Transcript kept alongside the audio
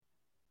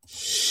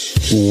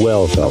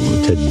Welcome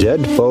to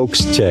Dead Folks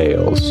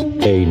Tales,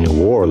 a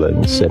New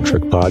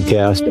Orleans-centric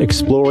podcast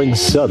exploring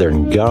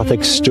Southern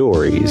Gothic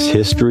stories,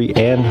 history,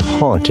 and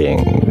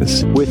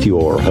hauntings, with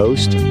your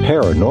host,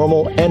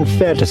 paranormal and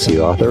fantasy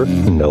author,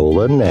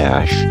 Nola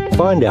Nash.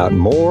 Find out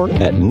more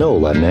at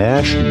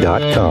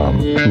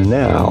nolanash.com.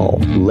 Now,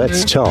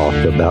 let's talk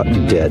about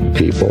dead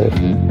people.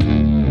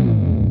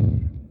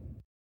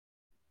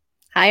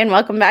 Hi, and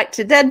welcome back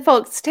to Dead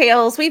Folks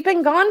Tales. We've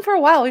been gone for a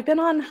while. We've been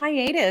on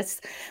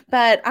hiatus,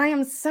 but I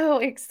am so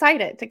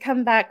excited to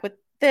come back with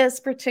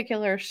this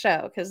particular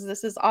show because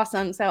this is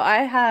awesome. So I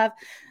have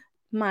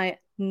my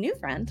new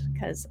friend,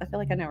 because I feel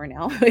like I know her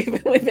now.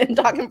 We've been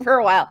talking for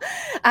a while.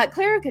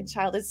 Clara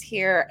Goodchild is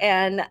here,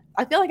 and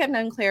I feel like I've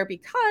known Claire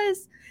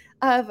because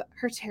of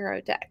her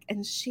tarot deck,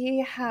 and she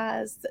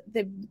has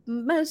the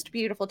most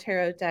beautiful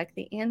tarot deck,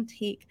 the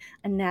Antique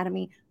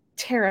Anatomy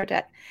tarot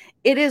deck.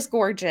 It is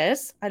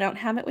gorgeous. I don't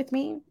have it with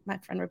me. My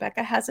friend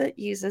Rebecca has it,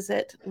 uses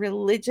it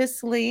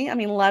religiously. I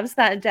mean, loves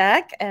that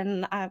deck.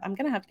 And I'm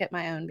going to have to get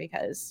my own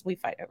because we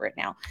fight over it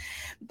now.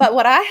 But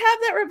what I have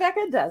that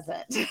Rebecca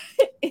doesn't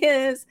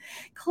is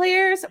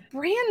Claire's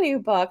brand new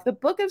book, The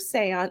Book of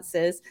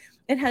Seances.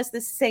 It has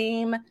the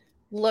same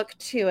look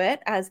to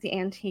it as the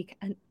Antique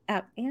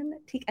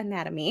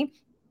Anatomy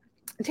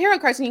tarot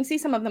cards. And you can see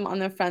some of them on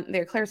the front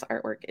there. Claire's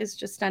artwork is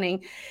just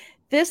stunning.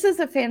 This is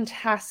a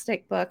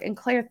fantastic book. And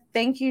Claire,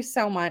 thank you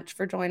so much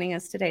for joining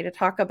us today to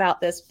talk about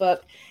this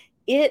book.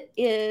 It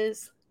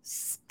is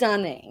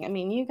stunning. I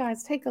mean, you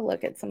guys take a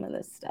look at some of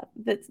this stuff.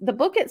 The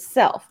book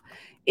itself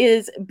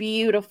is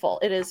beautiful.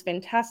 It is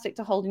fantastic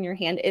to hold in your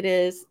hand. It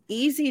is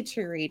easy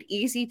to read,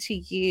 easy to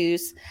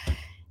use.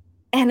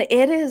 And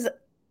it is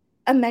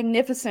a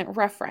magnificent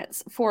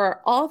reference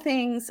for all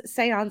things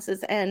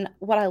seances. And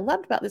what I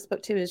loved about this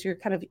book too is your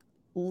kind of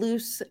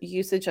loose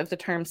usage of the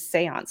term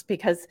seance,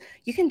 because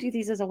you can do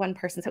these as a one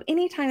person. So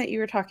anytime that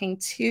you are talking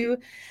to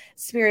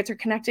spirits or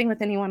connecting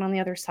with anyone on the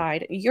other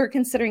side, you're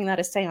considering that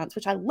a seance,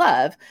 which I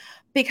love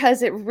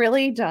because it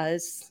really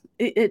does,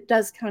 it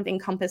does kind of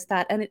encompass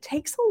that. And it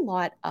takes a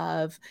lot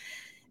of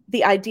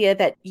the idea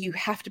that you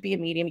have to be a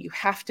medium, you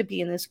have to be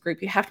in this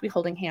group, you have to be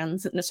holding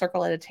hands in a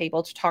circle at a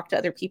table to talk to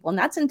other people. And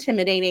that's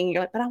intimidating.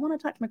 You're like, but I want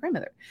to talk to my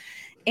grandmother.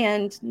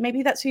 And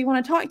maybe that's who you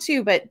want to talk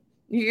to, but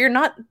you're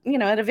not,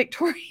 at a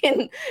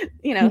Victorian,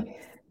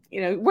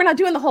 we're not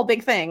doing the whole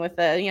big thing with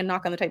the,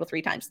 knock on the table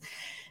 3 times.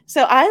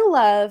 So I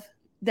love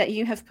that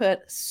you have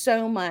put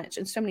so much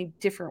and so many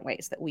different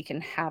ways that we can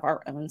have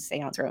our own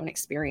seance, our own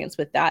experience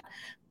with that.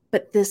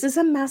 But this is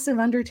a massive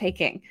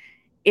undertaking.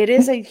 It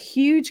is a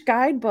huge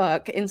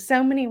guidebook in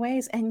so many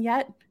ways, and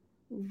yet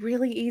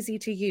really easy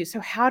to use.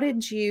 So how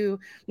did you,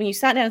 when you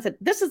sat down and said,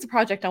 this is the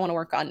project I want to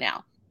work on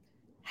now,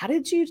 how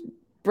did you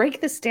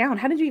break this down?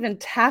 How did you even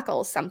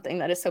tackle something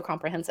that is so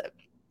comprehensive?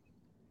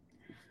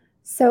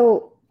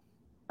 So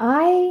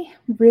I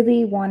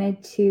really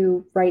wanted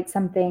to write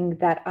something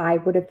that I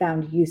would have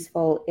found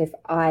useful if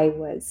I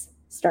was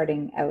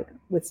starting out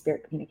with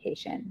spirit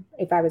communication.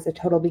 If I was a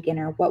total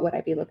beginner, what would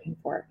I be looking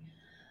for?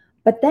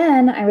 But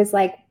then I was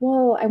like,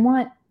 well, I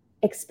want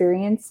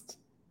experienced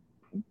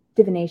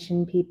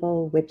divination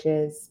people,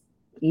 witches,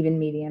 even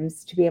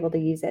mediums, to be able to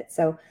use it.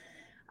 So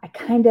I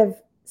kind of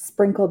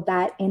sprinkled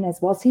that in as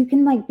well. So you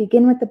can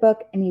begin with the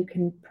book and you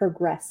can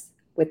progress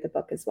with the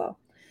book as well.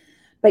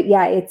 But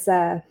yeah, it's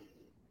a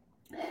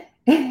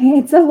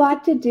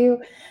lot to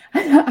do.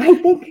 I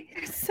think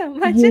there's so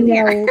much in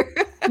here.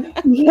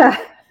 Yeah.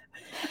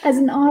 As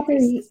an author,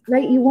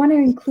 right, you want to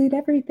include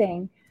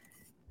everything.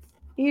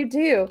 You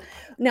do.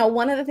 Now,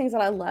 one of the things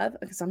that I love,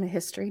 because I'm a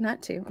history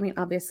nut too. I mean,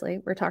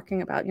 obviously we're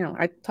talking about,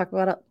 I talk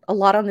about it a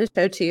lot on this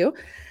show too.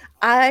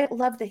 I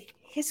love the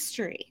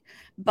history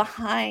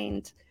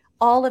behind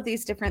all of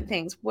these different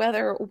things,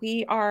 whether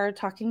we are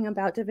talking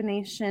about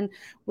divination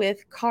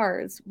with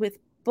cards, with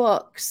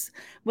books,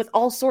 with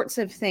all sorts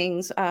of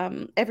things,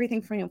 everything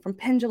from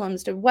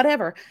pendulums to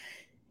whatever.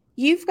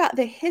 You've got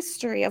the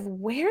history of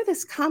where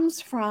this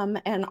comes from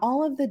and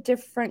all of the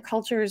different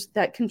cultures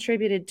that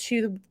contributed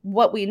to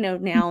what we know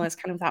now as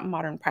kind of that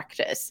modern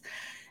practice.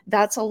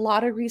 That's a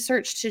lot of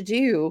research to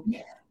do.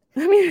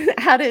 I mean,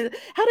 how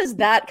does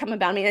that come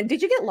about? I mean, did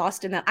you get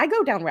lost in that? I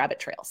go down rabbit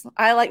trails.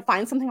 I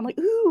find something. I'm like,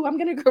 ooh, I'm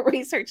going to go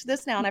research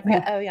this now. And I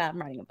forget, oh yeah, I'm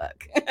writing a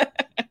book.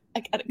 I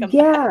got to come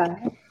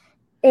back.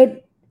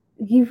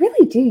 You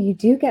really do. You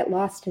do get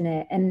lost in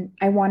it. And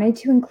I wanted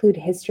to include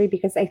history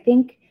because I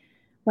think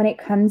when it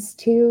comes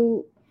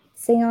to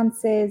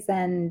seances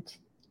and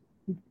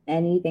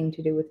anything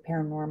to do with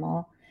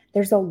paranormal,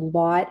 there's a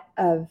lot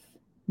of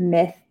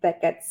myth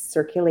that gets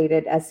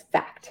circulated as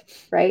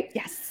fact, right?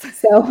 Yes.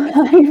 So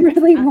I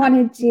really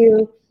wanted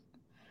to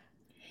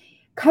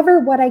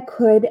cover what I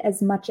could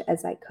as much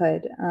as I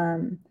could.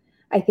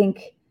 I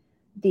think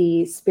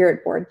the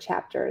spirit board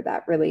chapter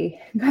that really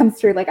comes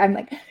through,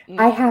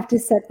 I have to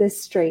set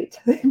this straight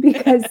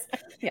because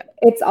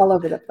it's all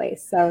over the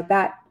place. So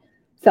that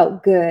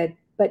felt good.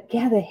 But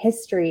yeah, the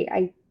history,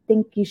 I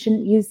think you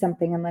shouldn't use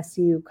something unless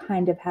you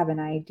kind of have an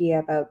idea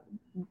about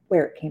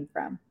where it came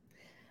from.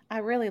 I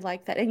really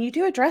like that. And you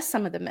do address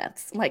some of the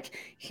myths.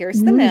 Like,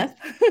 here's the myth.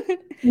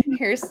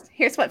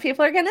 here's what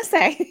people are going to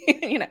say.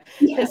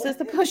 This is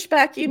the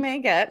pushback you may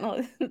get,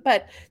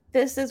 but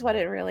this is what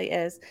it really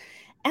is.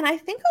 And I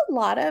think a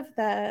lot of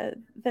the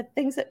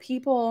things that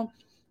people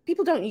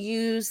don't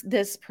use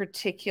this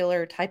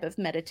particular type of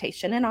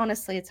meditation. And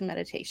honestly, it's a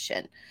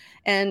meditation.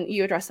 And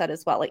you address that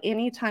as well. Like,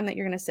 anytime that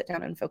you're going to sit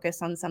down and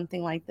focus on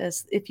something like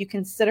this, if you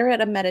consider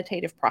it a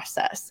meditative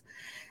process,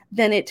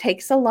 then it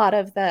takes a lot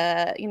of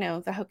the,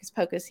 the hocus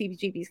pocus,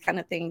 CBGBs kind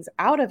of things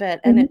out of it.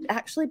 And it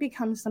actually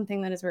becomes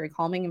something that is very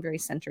calming and very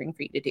centering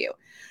for you to do.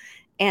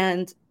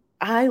 And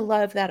I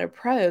love that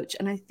approach.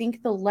 And I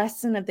think the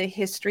lesson of the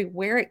history,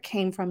 where it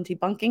came from,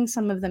 debunking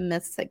some of the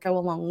myths that go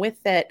along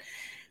with it,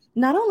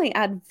 not only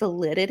add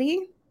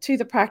validity to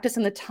the practice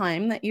and the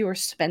time that you are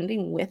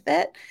spending with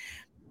it,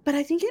 but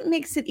I think it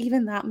makes it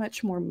even that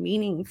much more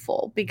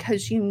meaningful,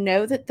 because you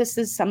know that this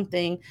is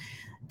something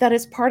that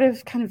is part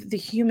of kind of the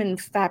human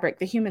fabric,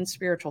 the human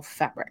spiritual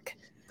fabric.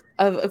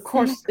 Of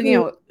course,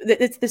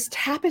 it's this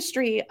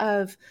tapestry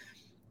of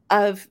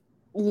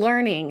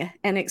learning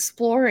and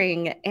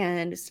exploring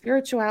and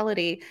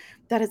spirituality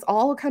that has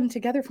all come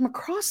together from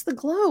across the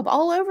globe,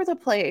 all over the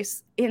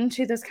place,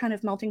 into this kind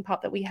of melting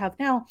pot that we have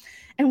now.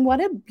 And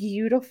what a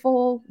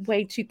beautiful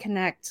way to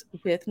connect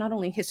with not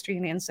only history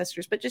and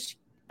ancestors, but just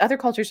other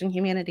cultures and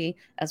humanity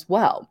as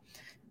well.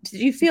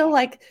 Did you feel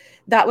like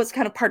that was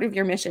kind of part of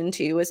your mission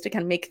too, was to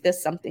kind of make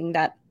this something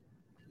that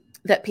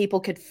people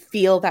could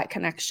feel that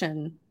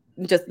connection,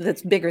 just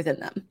that's bigger than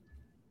them?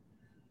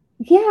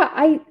 Yeah,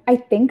 I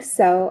think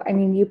so. I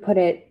mean, you put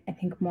it, I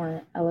think,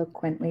 more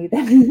eloquently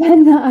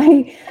than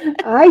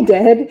I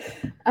did.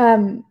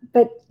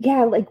 But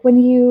yeah, like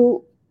when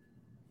you're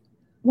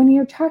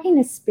talking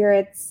to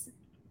spirits,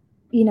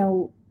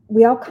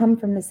 we all come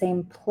from the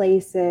same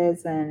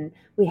places and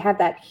we have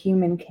that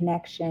human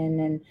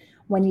connection. And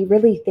when you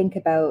really think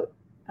about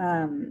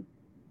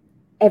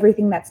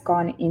everything that's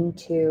gone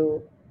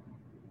into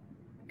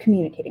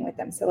communicating with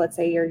them. So let's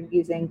say you're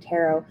using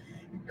tarot,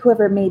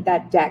 whoever made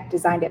that deck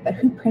designed it, but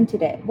who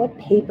printed it? What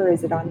paper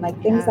is it on?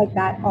 Like things like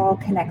that all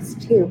connects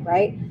too,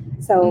 right?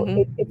 So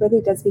it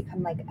really does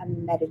become like a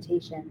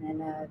meditation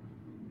and a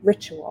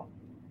ritual.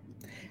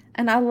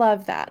 And I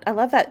love that. I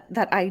love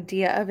that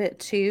idea of it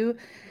too.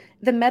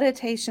 The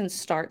meditation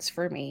starts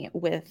for me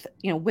with,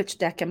 which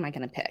deck am I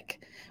going to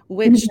pick?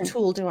 Which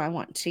tool do I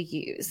want to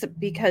use?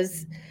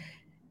 Because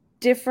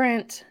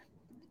different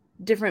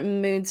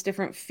moods,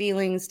 different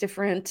feelings,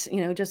 different,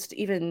 just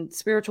even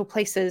spiritual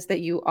places that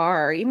you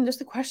are, even just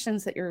the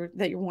questions that you're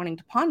wanting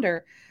to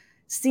ponder,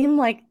 seem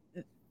like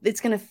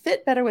it's going to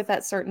fit better with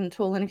that certain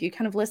tool. And if you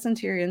kind of listen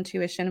to your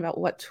intuition about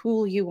what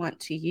tool you want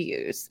to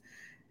use,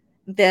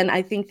 then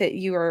I think that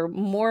you are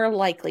more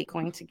likely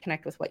going to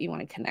connect with what you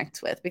want to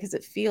connect with, because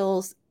it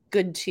feels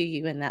good to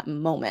you in that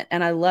moment.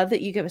 And I love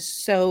that you give us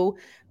so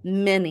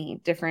many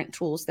different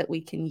tools that we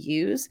can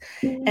use,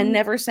 and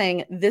never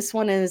saying this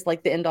one is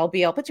like the end all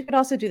be all, but you could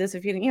also do this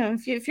if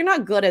if you're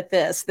not good at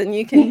this, then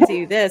you can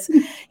do this.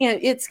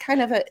 It's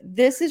kind of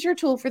this is your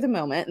tool for the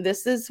moment.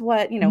 This is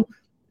what,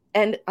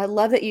 and I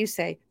love that you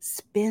say,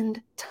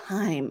 spend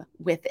time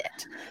with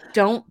it.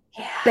 Don't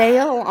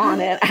bail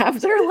on it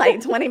after like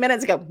 20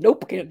 minutes ago.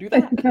 Nope, can't do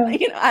that.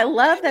 I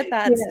love that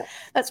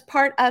that's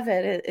part of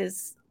it,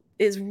 is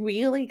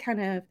really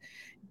kind of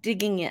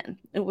digging in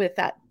with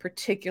that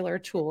particular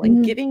tool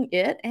and giving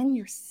it and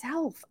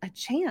yourself a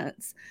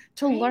chance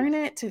to learn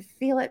it, to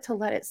feel it, to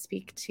let it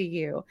speak to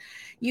you.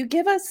 You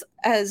give us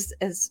as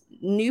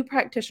new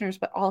practitioners,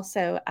 but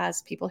also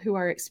as people who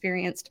are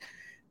experienced,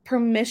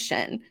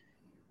 permission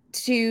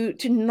to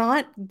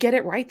not get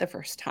it right the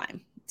first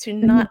time, to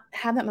not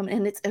have that moment.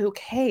 And it's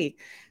okay.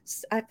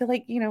 I feel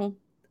like,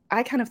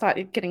 I kind of thought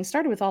getting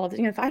started with all of it,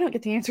 if I don't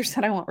get the answers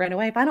that I want right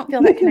away, if I don't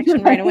feel that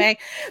connection right away,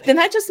 then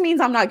that just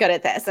means I'm not good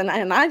at this. And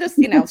I just,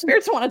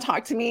 spirits want to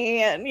talk to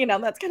me, and,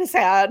 that's kind of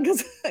sad,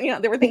 because,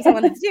 there were things I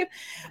wanted to do.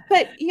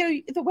 But,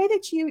 the way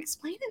that you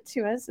explain it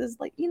to us is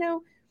like,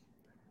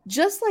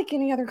 just like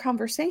any other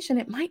conversation,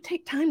 it might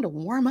take time to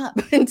warm up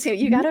until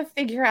you got to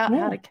figure out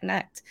how to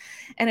connect.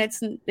 And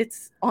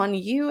it's on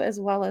you as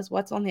well as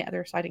what's on the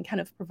other side, and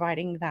kind of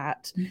providing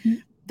that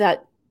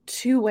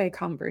two-way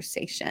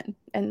conversation.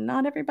 And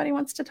not everybody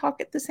wants to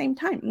talk at the same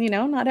time.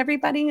 Not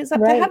everybody is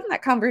up to having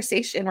that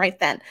conversation right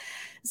then.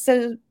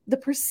 So the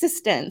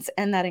persistence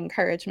and that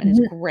encouragement is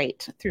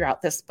great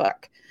throughout this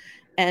book.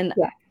 And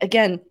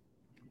again,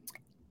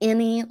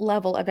 any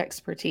level of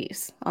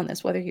expertise on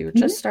this, whether you're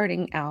just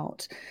starting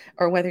out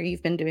or whether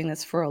you've been doing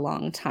this for a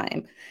long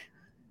time,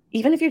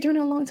 even if you're doing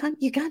it a long time,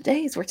 you got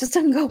days where it just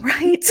doesn't go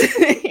right.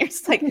 You're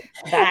just like,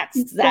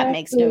 that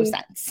makes no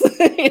sense.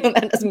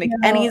 That doesn't make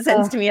any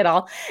sense to me at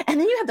all. And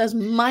then you have those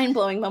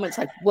mind-blowing moments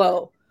like,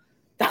 whoa,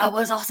 that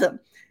was awesome.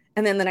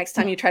 And then the next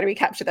time you try to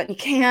recapture that, you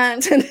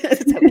can't. And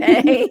it's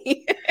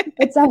okay.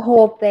 It's a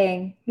whole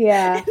thing.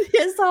 Yeah. It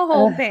is a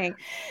whole thing.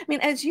 I mean,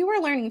 as you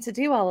were learning to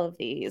do all of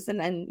these, and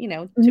then,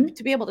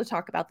 to be able to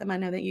talk about them, I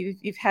know that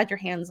you've had your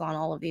hands on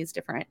all of these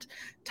different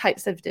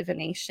types of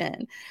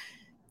divination.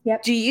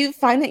 Yep. Do you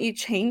find that you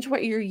change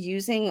what you're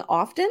using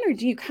often, or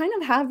do you kind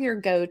of have your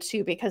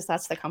go-to because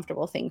that's the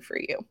comfortable thing for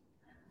you?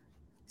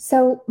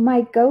 So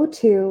my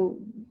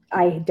go-to,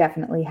 I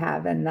definitely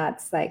have, and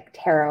that's like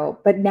tarot.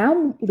 But now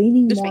I'm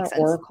leaning Which more makes sense.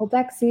 oracle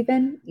decks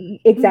even.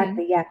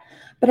 Exactly, yeah.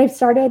 But I've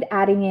started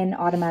adding in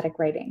automatic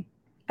writing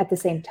at the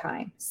same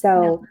time.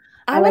 So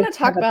I like want to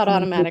talk have a about pen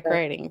and automatic paper.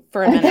 writing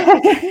for a minute,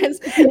 because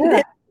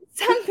Yeah.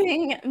 it's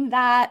something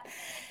that,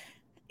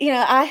 you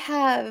know, I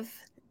have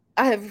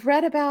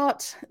read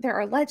about. There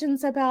are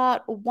legends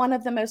about. One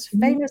of the most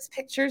Mhm. famous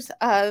pictures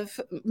of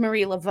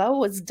Marie Laveau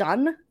was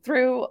done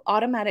through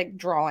automatic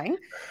drawing.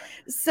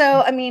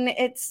 So, I mean,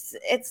 it's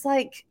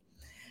like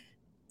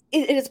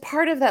it is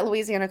part of that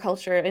Louisiana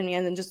culture,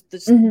 and just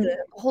Mhm. the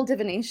whole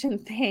divination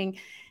thing.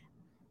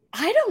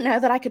 I don't know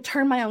that I could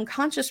turn my own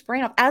conscious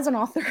brain off as an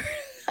author.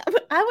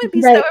 I would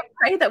be so Right.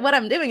 afraid that what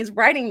I'm doing is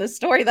writing the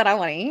story that I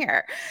want to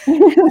hear. How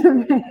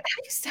do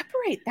you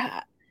separate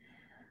that?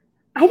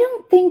 I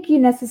don't think you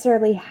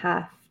necessarily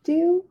have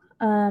to.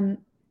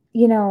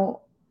 You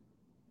know,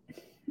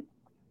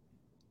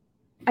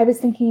 I was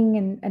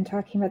thinking and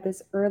talking about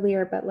this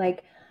earlier, but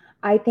like,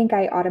 I think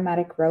I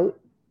automatic wrote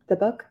the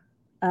book.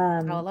 Oh,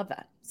 I love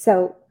that.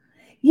 So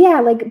yeah,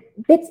 like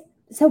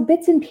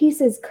bits and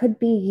pieces could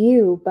be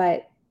you,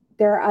 but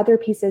there are other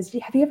pieces.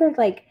 Have you ever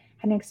like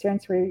had an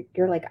experience where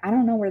you're like, I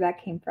don't know where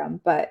that came from,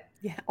 but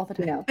Yeah, all the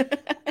you time. know,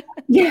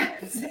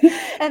 yes.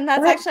 And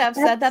that's actually, I've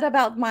said that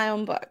about my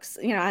own books.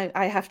 You know,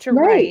 I have to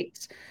Right.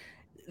 write.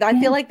 I Yeah.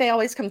 feel like they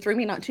always come through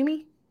me, not to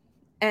me.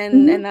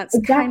 And that's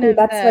kind Exactly. of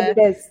That's what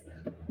it is.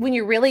 when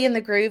you're really in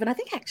the groove. And I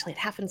think actually it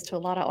happens to a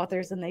lot of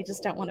authors, and they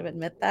just don't want to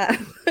admit that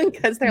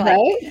because they're like,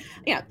 Right.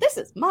 you know, this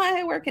is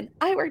my work and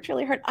I worked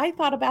really hard. I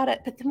thought about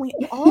it. But then we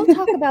all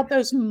talk about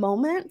those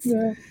moments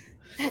Yeah.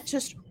 that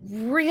just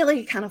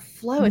really kind of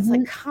flow. It's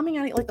like Mhm. coming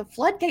out, like the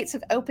floodgates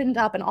have opened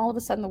up, and all of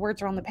a sudden the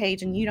words are on the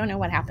page and you don't know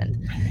what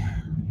happened.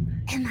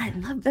 And I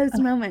love those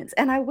moments.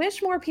 And I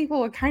wish more people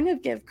would kind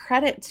of give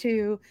credit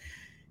to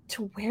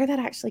where that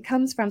actually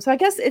comes from. So I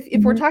guess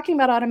if we're Mhm. talking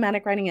about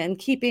automatic writing and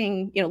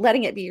keeping, you know,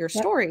 letting it be your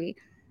Yep. story,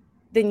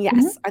 then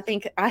yes, I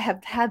think I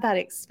have had that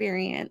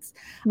experience.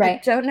 I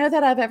Right. don't know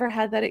that I've ever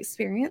had that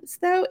experience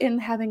though, in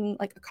having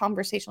like a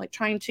conversation, like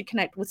trying to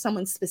connect with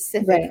someone Right.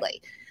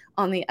 specifically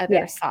on the other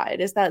Yes.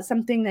 side. Is that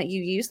something that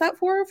you use that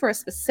for a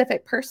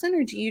specific person,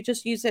 or do you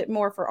just use it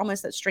more for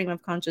almost that stream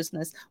of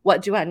consciousness?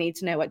 What do I need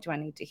to know? What do I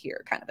need to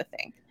hear? Kind of a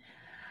thing.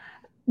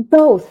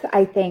 Both,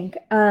 I think.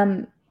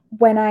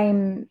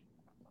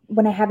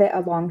 When I have it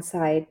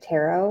alongside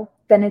tarot,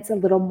 then it's a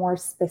little more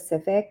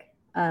specific,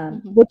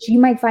 which you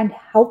might find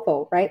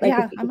helpful, right? Like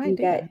Yeah, if I might you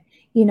do get,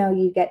 that.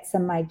 you get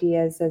some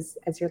ideas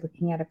as you're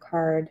looking at a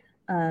card.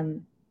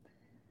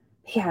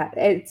 Yeah,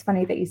 it's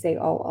funny that you say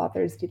all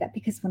authors do that,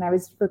 because when I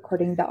was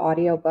recording the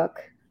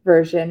audiobook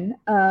version,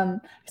 I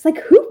was like,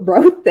 who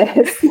wrote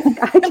this?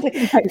 Like, I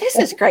didn't write This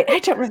this. is great. I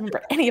don't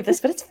remember any of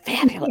this, but it's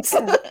fabulous.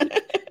 Yeah,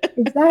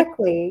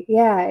 exactly.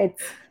 Yeah,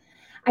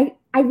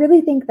 I really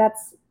think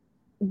that's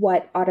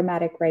what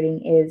automatic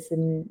writing is,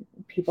 and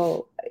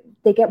people,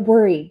 they get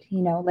worried,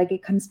 like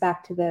it comes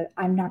back to the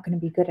I'm not going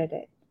to be good at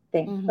it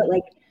thing. But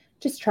like,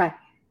 just try,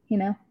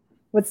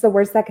 what's the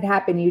worst that could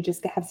happen? You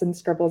just have some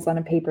scribbles on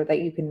a paper that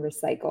you can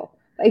recycle.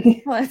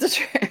 Like, Well, that's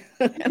true.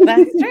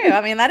 That's true.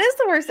 I mean, that is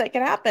the worst that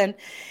could happen.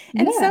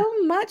 And yeah.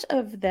 so much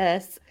of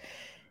this,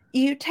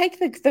 you take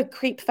the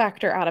creep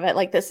factor out of it.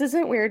 Like, this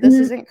isn't weird. This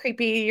isn't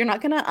creepy. You're not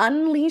going to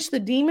unleash the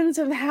demons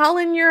of hell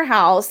in your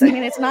house. I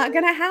mean, it's not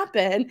going to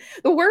happen.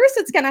 The worst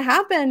that's going to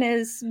happen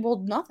is, well,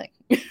 nothing.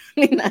 I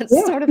mean, that's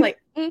sort of like,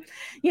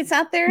 you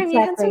sat there and you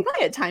had some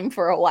quiet time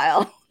for a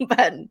while,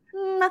 but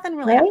nothing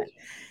really happened.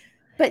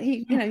 But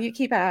you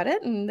keep at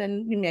it, and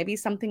then maybe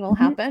something will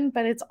happen.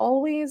 But it's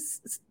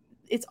always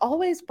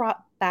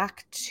brought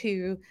back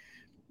to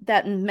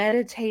that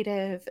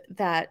meditative,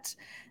 that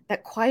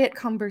quiet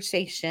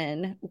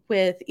conversation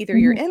with either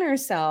your inner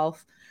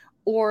self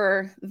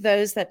or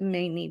those that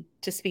may need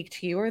to speak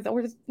to you, or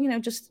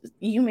just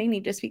you may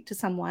need to speak to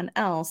someone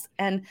else.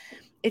 And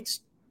it's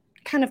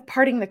kind of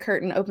parting the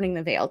curtain, opening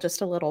the veil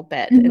just a little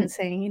bit, and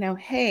saying,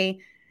 hey,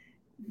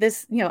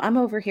 this, I'm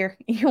over here.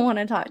 You want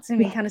to talk to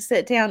me, kind of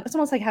sit down. It's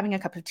almost like having a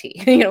cup of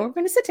tea. We're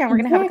going to sit down. We're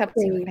going to have a cup of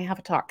tea. We're going to have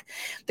a talk.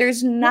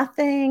 There's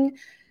nothing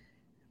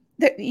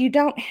that you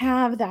don't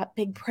have that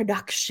big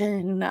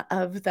production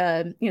of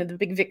the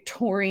big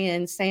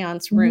Victorian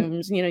seance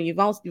rooms.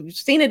 You've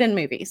seen it in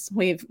movies.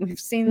 We've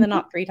seen the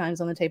knock 3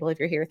 times on the table if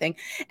you're here thing.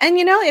 And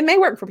it may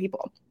work for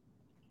people.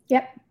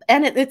 Yep.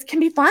 And it can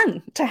be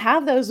fun to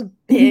have those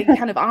big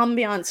kind of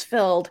ambiance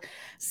filled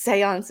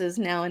seances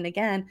now and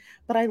again.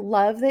 But I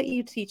love that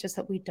you teach us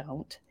that we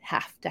don't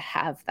have to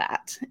have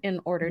that in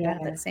order to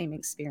have that same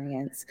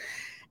experience.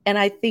 And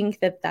I think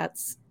that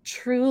that's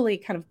truly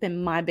kind of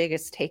been my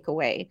biggest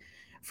takeaway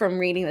from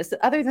reading this,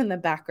 other than the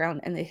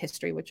background and the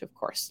history, which of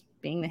course,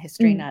 being the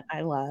history nut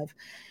I love,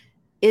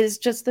 is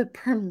just the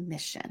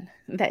permission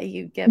that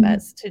you give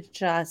us to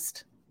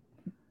just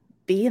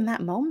be in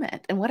that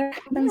moment. And whatever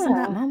happens in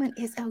that moment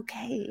is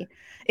okay.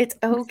 It's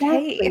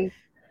okay. Exactly.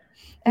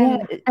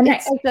 And Yeah. And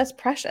it's just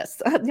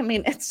precious. I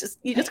mean, it's just,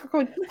 you just go,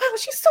 wow,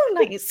 she's so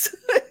nice.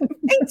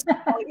 Thanks for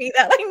telling me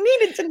that. I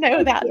needed to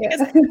know that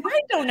because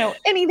I don't know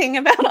anything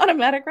about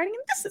automatic writing,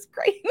 and this is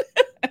great.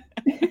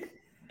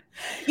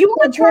 You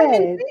want to try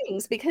new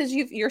things because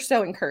you're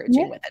so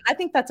encouraging with it. I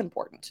think that's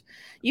important.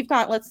 You've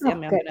got, let's see,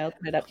 I'm going to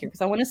open it up here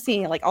because I want to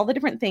see like all the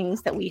different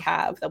things that we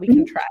have that we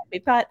can try.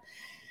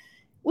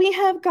 We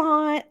have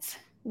got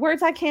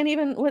words I can't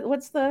even,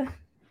 what's the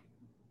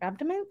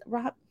Rhabdomancy?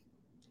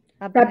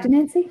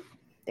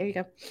 There you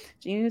go.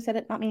 You said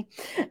it, not me.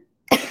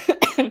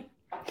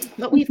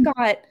 But we've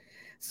got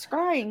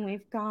scrying.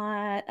 We've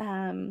got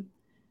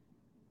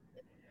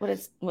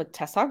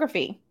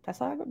tessography.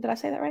 Did I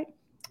say that right?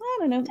 I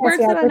don't know. Words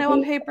that I know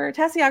on paper.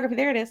 Tessiography.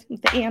 There it is.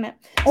 With the E on it.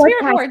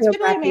 Spirit boards.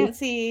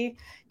 Bibliomancy.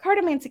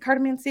 Cartomancy.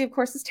 Cartomancy, of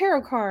course, is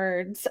tarot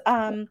cards.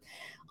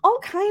 All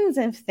kinds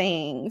of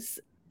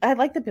things. I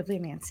like the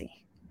bibliomancy.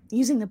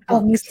 Using the books.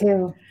 Oh, me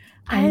too.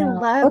 I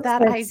love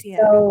that idea.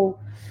 So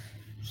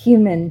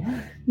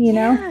human, you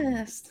know?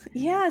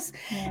 Yes.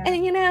 Yeah.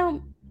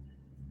 And,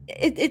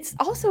 it's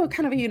also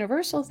kind of a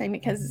universal thing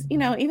because,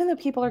 even though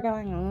people are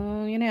going,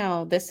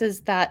 oh, this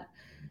is that,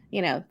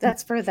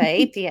 that's for the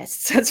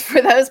atheists. That's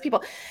for those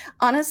people.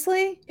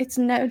 Honestly, it's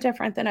no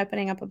different than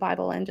opening up a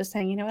Bible and just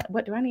saying,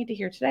 what do I need to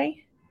hear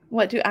today?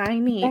 What do I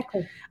need?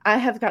 Exactly. I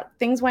have got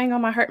things weighing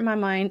on my heart and my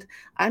mind.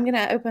 I'm going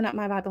to open up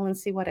my Bible and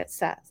see what it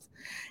says.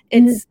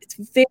 It's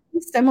very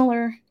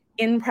similar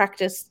in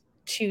practice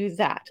to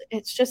that.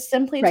 It's just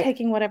simply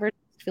taking whatever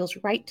feels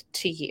right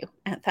to you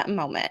at that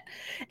moment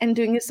and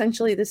doing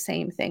essentially the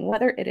same thing,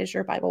 whether it is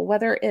your Bible,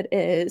 whether it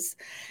is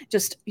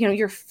just,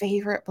 your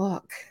favorite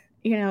book.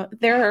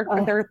 There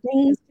are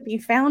things to be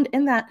found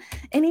in that.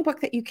 Any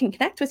book that you can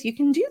connect with, you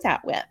can do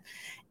that with.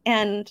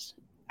 And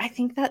I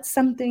think that's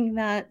something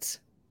that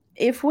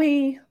if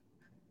we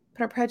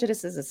put our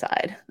prejudices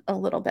aside a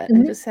little bit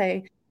and just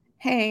say,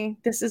 hey,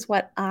 this is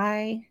what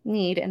I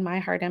need in my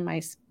heart and my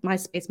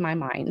space, my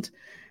mind.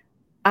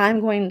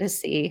 I'm going to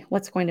see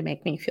what's going to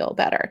make me feel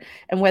better.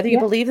 And whether you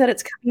believe that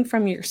it's coming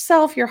from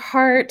yourself, your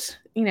heart,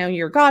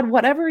 your God,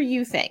 whatever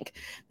you think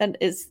that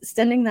is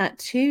sending that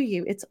to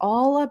you, it's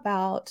all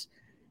about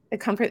the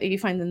comfort that you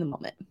find in the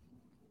moment.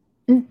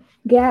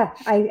 Yeah,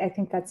 I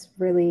think that's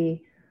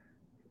really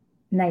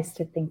nice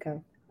to think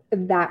of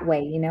that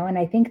way, and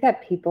I think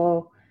that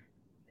people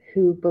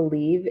who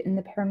believe in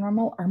the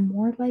paranormal are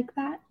more like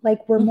that.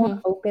 Like we're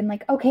more open,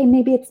 like, okay,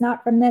 maybe it's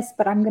not from this,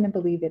 but I'm going to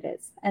believe it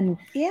is. And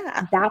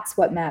that's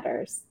what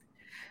matters.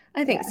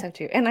 I think so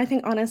too. And I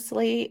think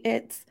honestly,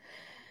 it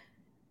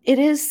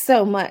is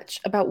so much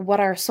about what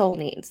our soul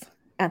needs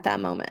at that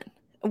moment,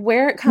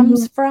 where it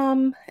comes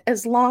from,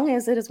 as long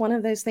as it is one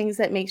of those things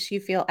that makes you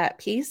feel at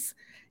peace,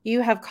 you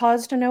have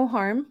caused no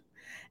harm,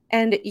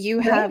 and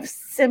you have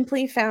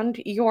simply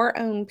found your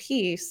own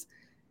peace.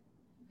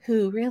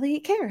 Who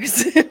really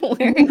cares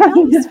where it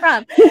comes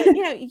from?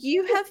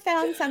 You have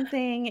found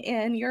something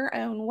in your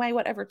own way,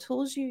 whatever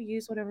tools you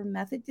use, whatever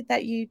method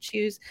that you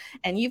choose.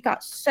 And you've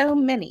got so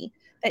many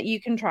that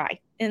you can try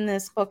in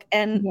this book.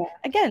 And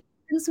again,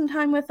 spend some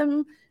time with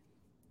them,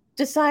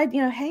 decide,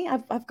 hey,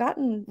 I've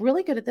gotten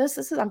really good at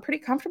this. I'm pretty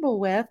comfortable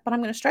with, but I'm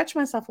going to stretch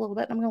myself a little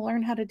bit. And I'm going to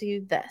learn how to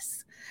do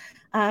this.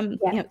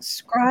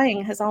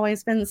 Scrying has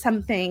always been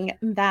something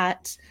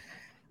that,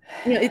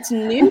 it's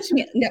new to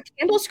me.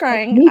 Candle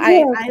scrying,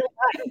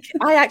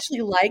 I actually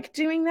like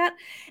doing that.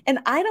 And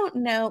I don't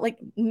know, like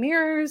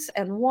mirrors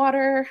and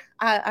water,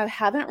 I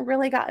haven't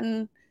really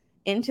gotten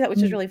into that,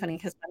 which is really funny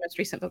because my most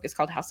recent book is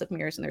called House of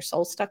Mirrors and there's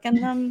souls stuck in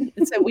them.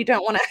 And so we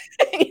don't want to,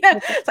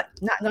 it's like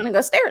not going to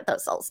go stare at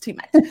those souls too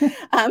much.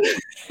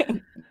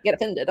 Get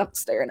offended, I'm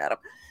staring at them.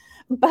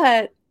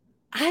 But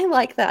I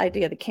like the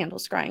idea of the candle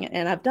scrying.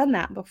 And I've done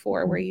that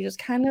before where you just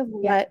kind of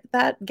let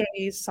that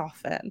gaze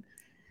soften.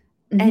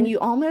 And you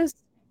almost,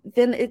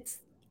 then it's,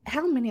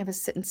 how many of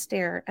us sit and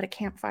stare at a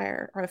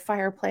campfire or a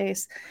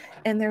fireplace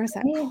and there's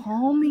that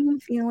calming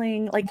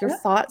feeling, like your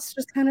thoughts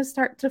just kind of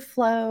start to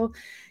flow.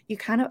 You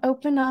kind of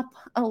open up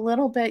a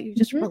little bit, you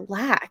just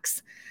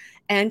relax.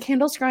 And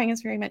candle scrying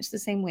is very much the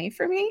same way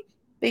for me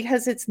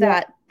because it's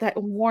that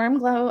warm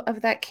glow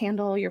of that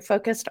candle. You're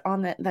focused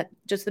on that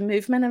just the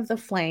movement of the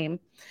flame.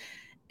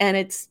 And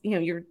it's,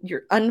 you're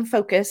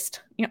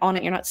unfocused on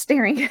it. You're not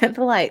staring at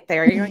the light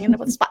there. You're going to end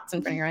up with spots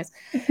in front of your eyes.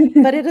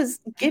 But it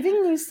is giving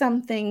you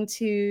something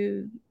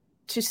to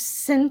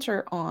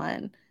center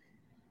on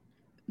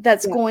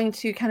that's going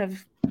to kind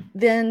of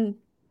then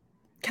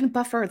kind of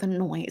buffer the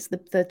noise,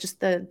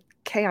 the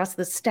chaos,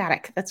 the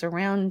static that's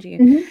around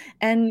you.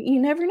 And you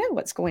never know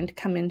what's going to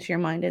come into your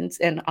mind.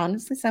 And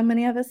honestly, so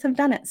many of us have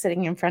done it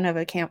sitting in front of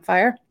a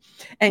campfire.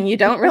 And you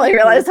don't really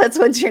realize that's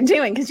what you're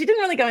doing because you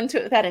didn't really go into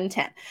it with that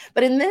intent.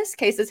 But in this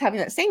case, it's having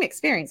that same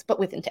experience, but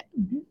with intent.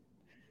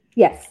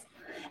 Yes.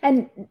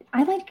 And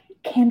I like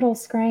candle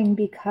scrying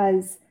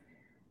because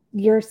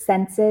your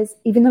senses,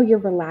 even though you're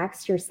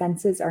relaxed, your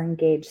senses are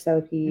engaged. So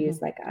if you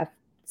use like a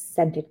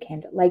scented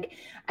candle,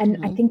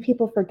 and I think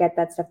people forget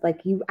that stuff. Like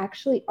you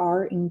actually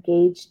are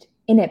engaged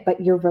in it, but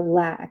you're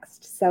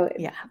relaxed. So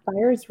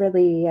fire is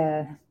really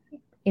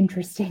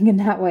interesting in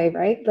that way,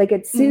 right? Like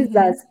it soothes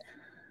us,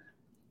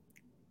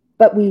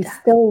 but we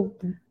still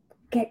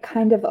get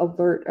kind of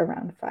alert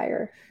around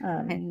fire.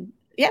 And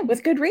yeah,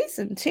 with good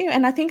reason too.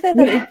 And I think that,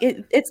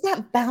 it's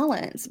that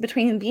balance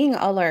between being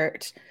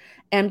alert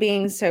and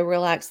being so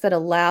relaxed that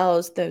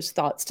allows those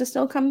thoughts to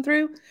still come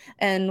through,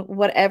 and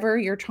whatever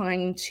you're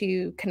trying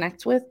to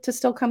connect with to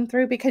still come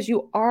through, because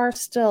you are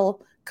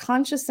still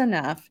conscious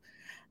enough.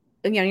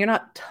 You're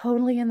not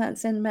totally in that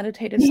Zen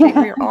meditative state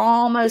where you're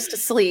almost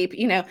asleep.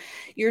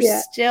 You're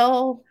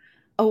still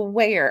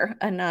aware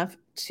enough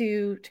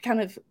to kind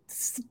of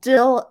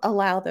still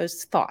allow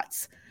those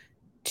thoughts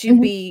to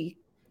be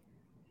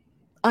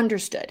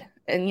understood.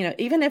 And,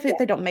 even if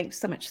they don't make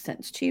so much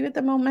sense to you at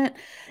the moment,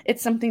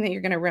 it's something that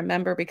you're going to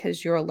remember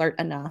because you're alert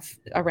enough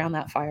around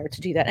that fire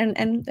to do that.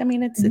 And I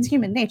mean, it's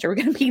human nature. We're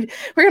going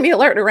to be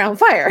alert around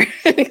fire.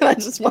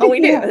 That's just what we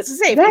do. It's a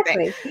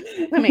safety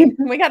thing. I mean,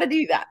 we got to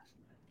do that.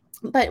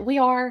 But we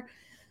are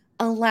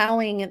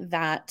allowing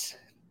that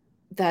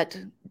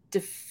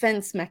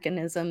defense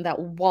mechanism, that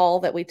wall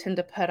that we tend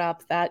to put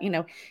up, that,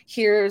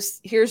 here's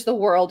the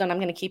world and I'm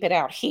going to keep it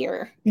out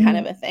here kind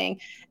of a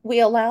thing. We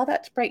allow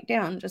that to break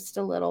down just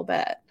a little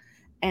bit.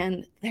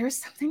 And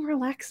there's something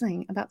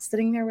relaxing about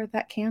sitting there with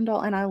that candle.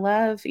 And I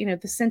love, the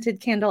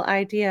scented candle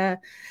idea.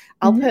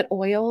 I'll put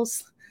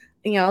oils,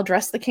 I'll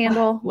dress the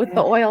candle with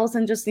the oils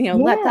and just,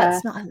 let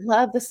that smell. I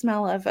love the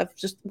smell of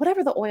just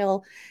whatever the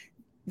oil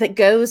that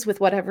goes with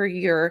whatever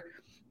your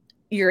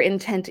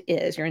intention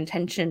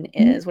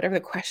is, whatever the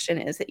question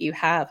is that you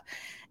have.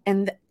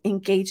 And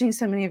engaging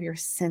so many of your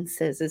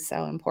senses is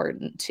so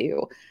important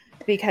too,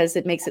 because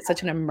it makes it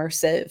such an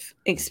immersive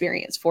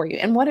experience for you.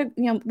 And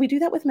we do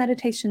that with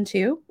meditation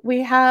too.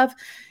 We have,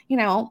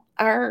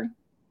 our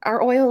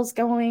oils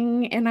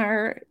going and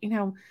our,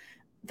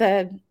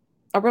 the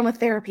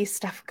aromatherapy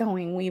stuff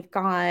going. We've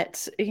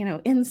got,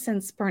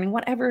 incense burning,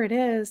 whatever it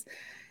is.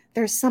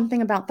 There's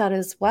something about that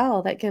as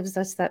well that gives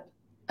us that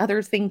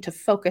other thing to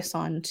focus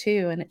on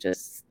too. And it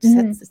just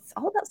it's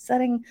all about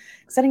setting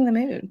the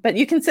mood. But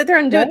you can sit there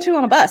and do it too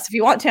on a bus if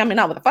you want to. I mean,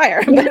 not with a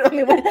fire, but I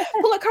mean,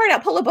 pull a card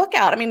out, pull a book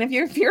out. I mean,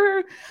 if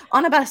you're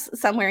on a bus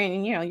somewhere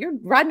and you're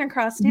riding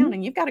across town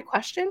and you've got a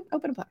question,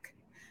 open a book.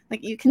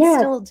 Like you can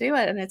still do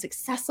it, and it's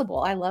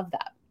accessible. I love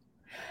that.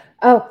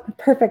 Oh,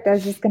 perfect. I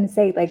was just going to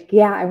say,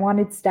 I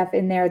wanted stuff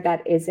in there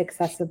that is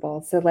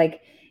accessible. So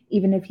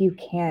even if you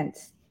can't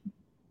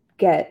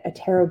get a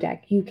tarot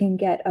deck, you can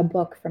get a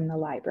book from the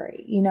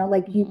library,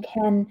 you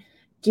can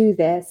do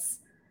this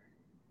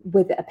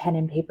with a pen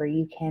and paper.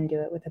 You can do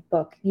it with a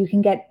book. You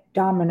can get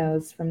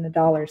dominoes from the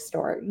dollar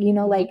store,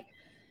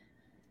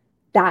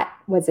 that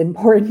was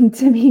important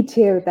to me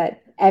too,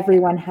 that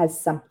everyone has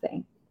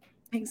something.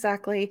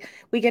 Exactly.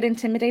 We get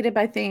intimidated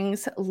by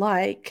things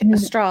like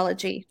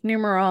astrology,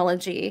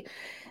 numerology.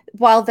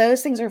 While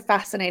those things are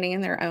fascinating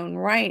in their own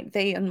right,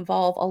 they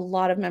involve a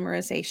lot of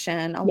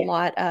memorization, a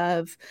lot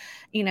of,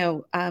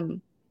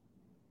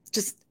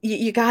 just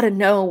you got to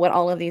know what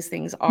all of these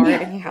things are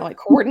and how it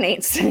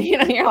coordinates. You're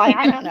like,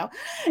 I don't know.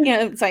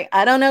 It's like,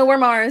 I don't know where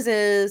Mars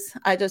is.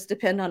 I just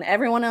depend on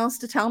everyone else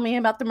to tell me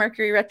about the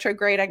Mercury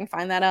retrograde. I can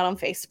find that out on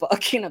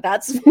Facebook.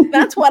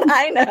 That's what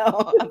I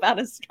know about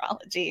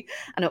astrology.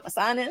 I know what my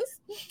sign is,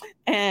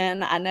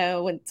 and I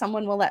know when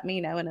someone will let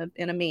me know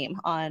in a meme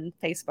on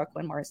Facebook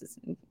when Mars is.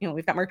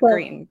 We've got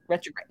Mercury in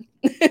retrograde.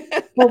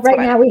 Well, right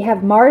now we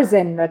have Mars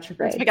in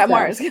retrograde. We got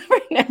Mars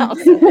right now.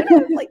 So,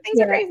 things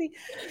are crazy.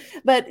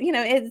 But,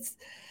 it's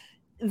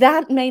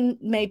that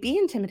may be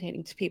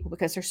intimidating to people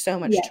because there's so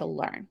much to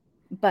learn.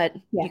 But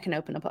you can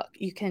open a book.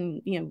 You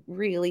can,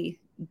 really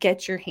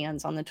get your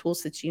hands on the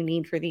tools that you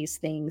need for these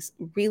things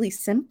really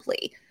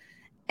simply.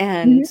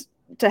 And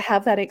to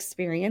have that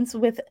experience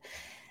with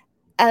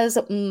as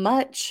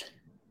much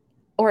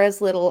or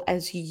as little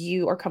as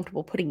you are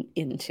comfortable putting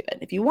into it.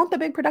 If you want the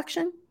big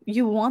production,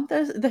 you want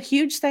the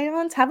huge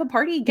seance, have a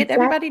party, get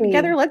everybody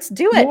together, let's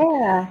do it.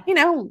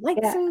 Light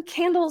some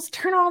candles,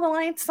 turn all the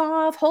lights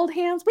off, hold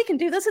hands. We can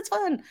do this. It's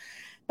fun.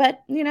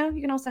 But, you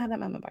can also have that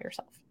moment by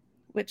yourself,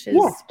 which is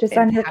just fantastic.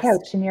 On your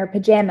couch in your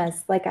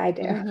pajamas like I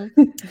do.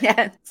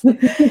 Yes.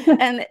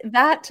 And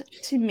that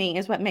to me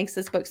is what makes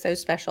this book so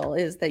special,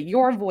 is that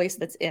your voice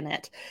that's in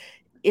it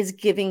is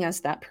giving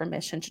us that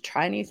permission to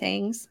try new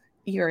things.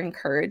 You're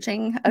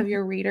encouraging of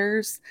your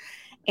readers,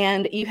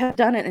 and you have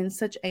done it in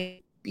such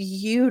a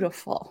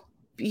beautiful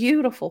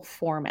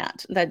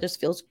format that just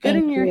feels good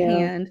in your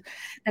hand,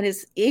 that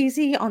is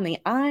easy on the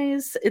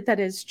eyes, that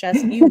is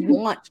just, you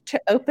want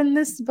to open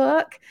this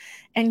book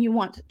and you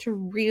want to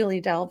really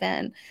delve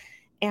in.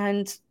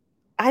 And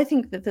I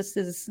think that this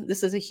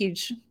is a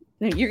huge,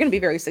 you're going to be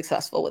very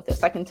successful with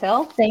this. I can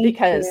tell.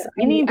 Because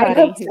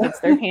anybody who gets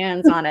their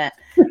hands on it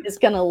is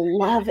going to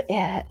love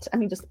it. I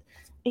mean, just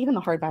even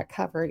the hardback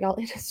cover, y'all,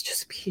 it is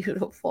just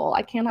beautiful.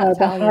 I cannot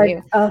tell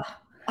you.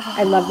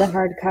 I love the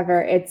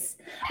hardcover.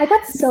 I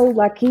got so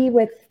lucky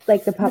with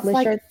the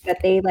publisher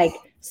that they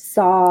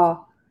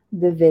saw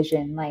the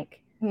vision,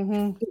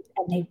 and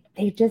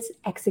they just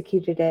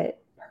executed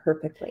it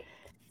perfectly.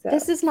 So.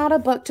 This is not a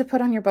book to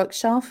put on your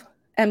bookshelf.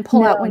 and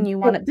pull out when you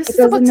want it. This it is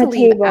a goes book on to the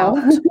leave table.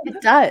 out.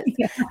 It does.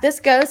 Yeah. This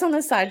goes on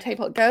the side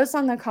table. It goes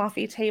on the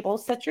coffee table.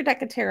 Set your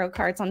deck of tarot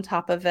cards on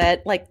top of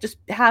it. Like, just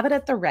have it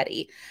at the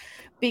ready,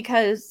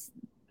 because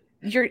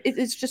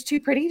it's just too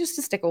pretty just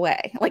to stick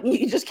away. Like,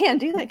 you just can't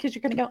do that, because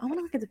you're going to go, I want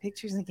to look at the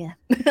pictures again.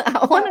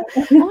 I want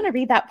to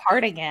read that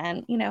part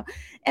again,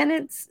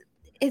 and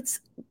it's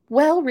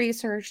well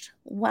researched,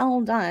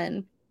 well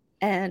done,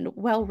 and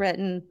well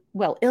written,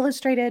 well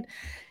illustrated.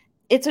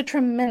 It's a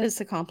tremendous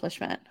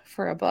accomplishment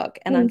for a book.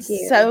 And I'm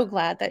so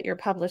glad that your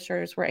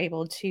publishers were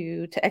able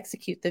to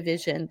execute the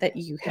vision that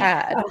you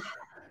had.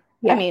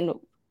 Yeah. I mean,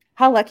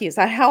 how lucky is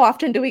that? How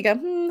often do we go,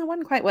 that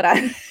wasn't quite what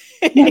I...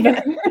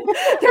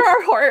 There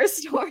are horror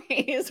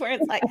stories where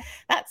it's like,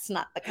 that's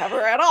not the cover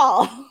at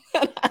all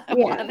that I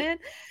wanted.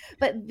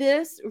 But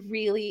this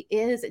really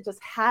is, it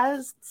just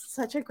has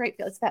such a great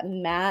feel. It's that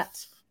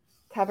matte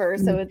cover.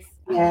 So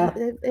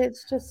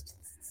it's just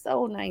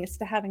so nice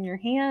to have in your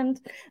hand.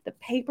 The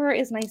paper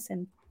is nice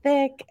and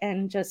thick,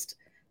 and just,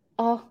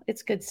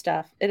 it's good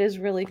stuff. It is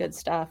really good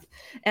stuff.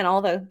 And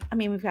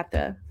we've got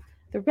the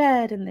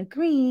red and the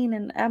green,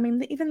 and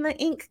even the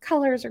ink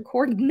colors are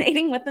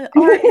coordinating with the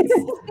art.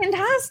 It's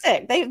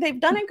fantastic. They've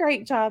done a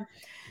great job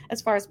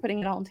as far as putting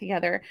it all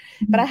together.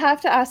 But I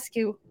have to ask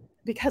you,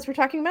 because we're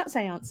talking about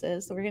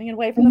seances, so we're going to get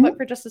away from the book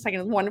for just a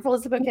second. As wonderful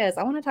as the book is,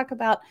 I want to talk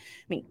about,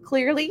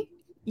 clearly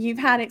you've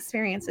had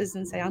experiences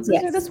in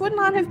seances, or this would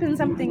not have been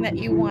something that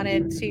you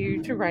wanted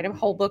to write a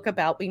whole book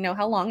about. We know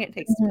how long it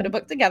takes to put a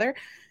book together.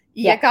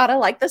 You gotta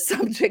like the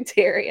subject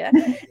area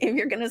if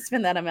you're going to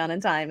spend that amount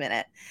of time in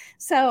it.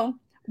 So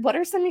what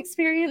are some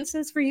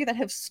experiences for you that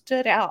have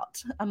stood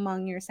out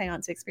among your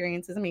seance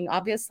experiences?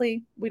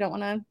 Obviously we don't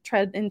want to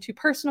tread into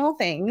personal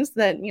things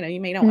that,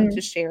 you may not want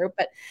to share,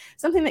 but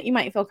something that you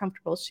might feel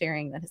comfortable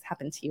sharing that has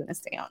happened to you in a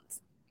seance.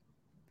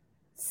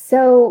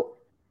 So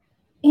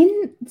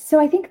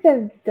I think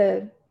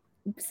the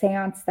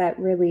seance that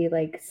really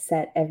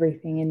set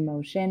everything in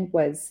motion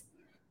was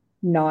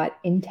not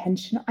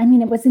intentional.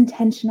 It was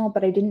intentional,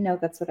 but I didn't know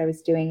that's what I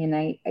was doing. And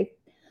I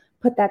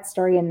put that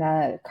story in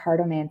the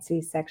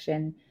cartomancy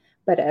section,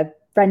 but a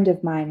friend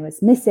of mine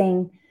was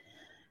missing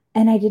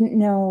and I didn't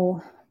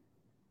know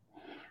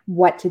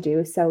what to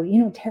do. So,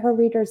 tarot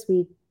readers,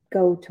 we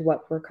go to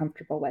what we're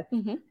comfortable with.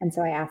 And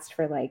so I asked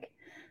for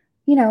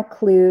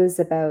clues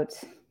about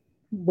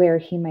where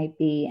he might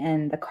be.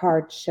 And the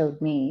card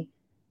showed me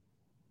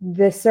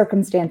the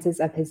circumstances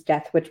of his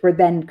death, which were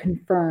then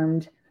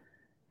confirmed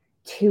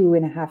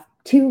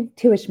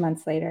 2-ish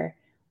months later.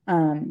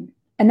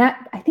 And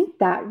that, I think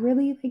that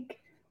really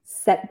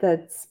set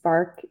the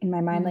spark in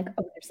my mind,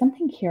 there's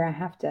something here I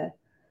have to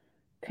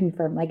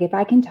confirm. If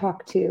I can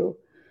talk to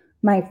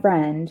my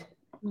friend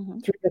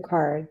through the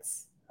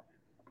cards,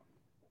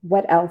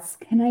 what else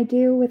can I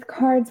do with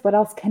cards? What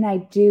else can I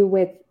do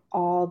with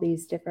all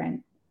these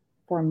different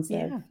forms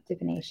of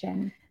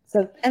divination?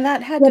 So, and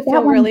that had to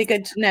feel really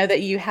good to know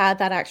that you had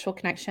that actual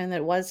connection,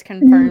 that was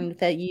confirmed,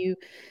 that you,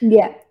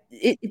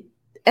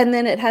 and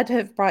then it had to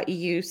have brought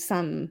you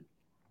some,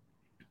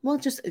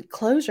 just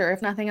closure,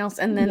 if nothing else.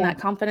 And then that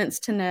confidence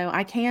to know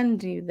I can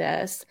do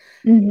this.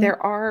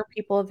 There are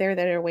people there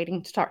that are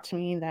waiting to talk to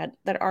me, that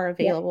are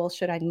available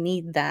should I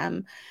need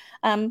them.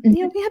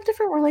 We have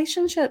different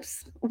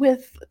relationships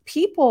with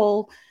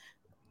people.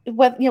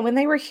 When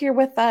they were here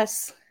with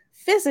us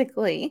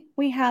physically,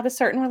 we have a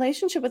certain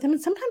relationship with them,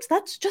 and sometimes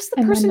that's just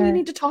the person you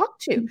need to talk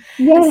to.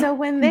 And so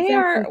when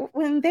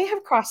they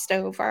have crossed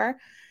over,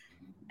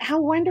 how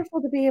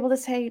wonderful to be able to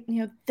say,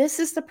 this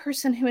is the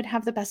person who would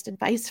have the best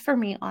advice for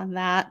me on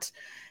that.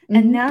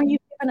 And now you've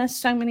given us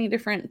so many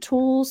different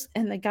tools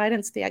and the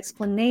guidance, the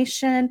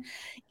explanation,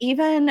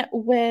 even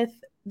with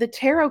the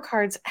tarot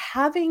cards,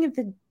 having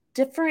the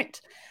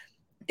different,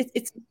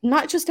 it's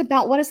not just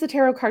about what does the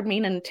tarot card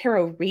mean in a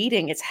tarot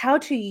reading, it's how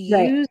to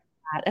use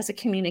that as a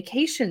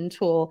communication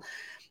tool.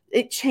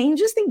 It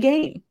changes the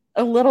game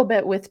a little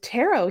bit with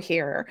tarot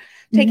here,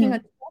 taking a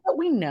tool that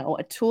we know,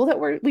 a tool that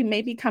we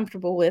may be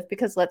comfortable with,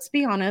 because let's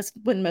be honest,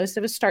 when most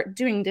of us start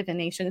doing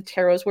divination,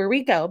 tarot is where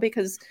we go,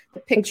 because the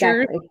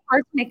pictures are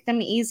to make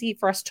them easy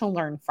for us to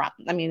learn from.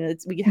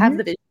 We have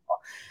the visual,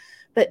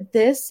 but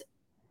this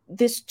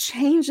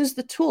changes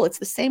the tool. It's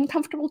the same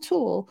comfortable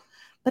tool,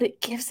 but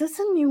it gives us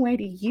a new way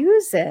to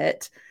use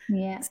it.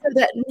 So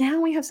that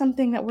now we have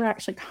something that we're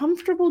actually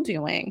comfortable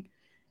doing,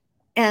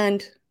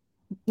 and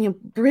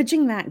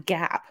bridging that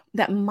gap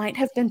that might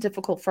have been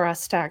difficult for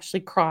us to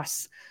actually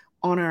cross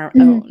on our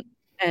own,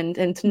 and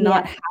to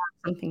not have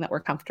something that we're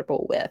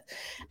comfortable with.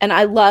 And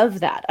I love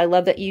that. I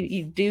love that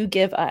you do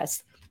give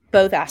us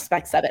both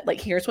aspects of it.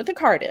 Here's what the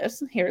card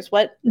is, here's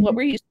what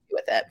we're used to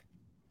with it,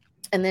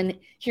 and then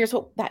here's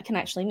what that can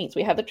actually mean. So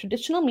we have the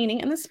traditional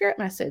meaning and the spirit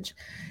message.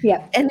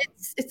 And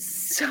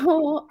it's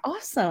so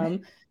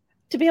awesome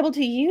to be able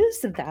to use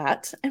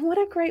that. And what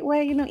a great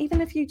way, even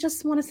if you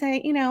just want to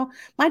say,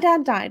 my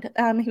dad died.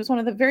 He was one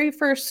of the very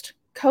first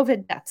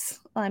COVID deaths.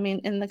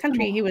 In the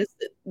country,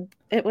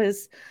 it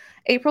was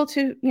April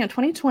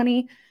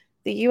 2020.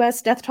 The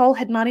U.S. death toll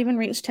had not even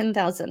reached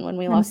 10,000 when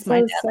we lost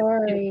my so dad.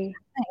 Sorry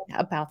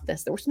about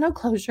this. There was no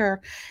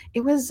closure.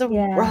 It was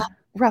a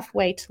rough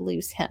way to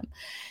lose him.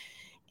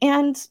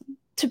 And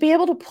to be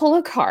able to pull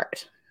a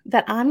card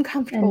that I'm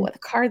comfortable with, a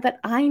card that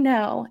I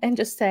know, and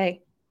just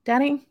say,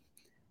 Daddy,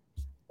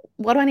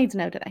 what do I need to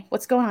know today?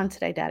 What's going on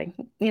today, Daddy?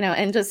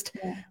 And just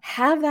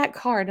have that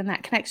card and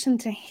that connection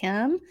to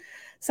him,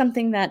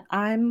 something that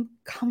I'm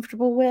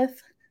comfortable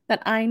with,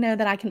 that I know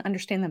that I can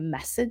understand the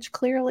message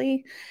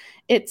clearly.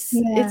 It's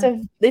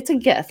a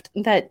gift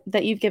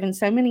that you've given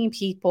so many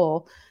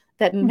people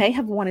that may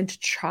have wanted to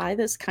try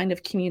this kind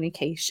of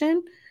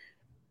communication,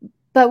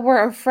 but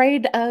were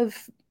afraid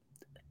of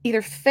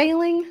either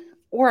failing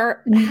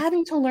or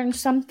having to learn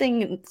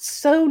something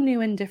so new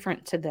and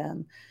different to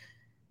them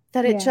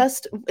that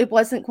it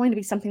wasn't going to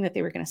be something that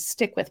they were going to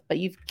stick with. But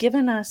you've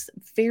given us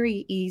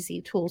very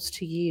easy tools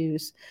to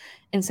use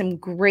and some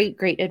great,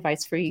 great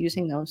advice for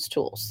using those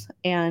tools.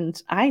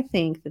 And I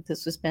think that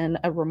this has been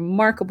a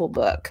remarkable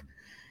book.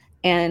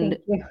 And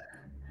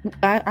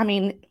I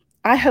mean,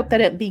 I hope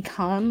that it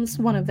becomes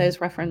one of those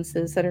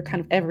references that are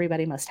kind of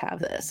everybody must have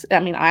this.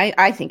 I mean,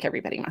 I think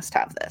everybody must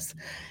have this.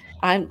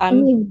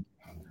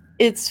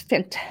 It's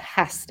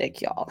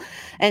fantastic, y'all.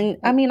 And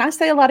I mean, I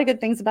say a lot of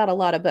good things about a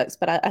lot of books,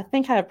 but I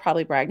think I have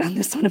probably bragged on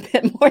this one a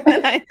bit more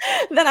than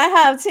I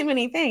have too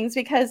many things,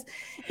 because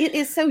it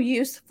is so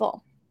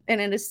useful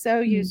and it is so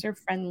user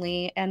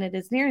friendly, and it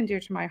is near and dear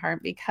to my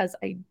heart because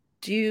I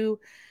do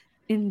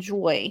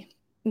enjoy,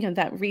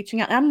 that reaching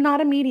out. I'm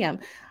not a medium.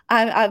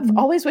 I've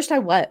always wished I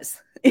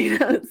was,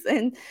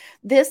 and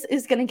this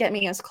is going to get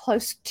me as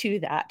close to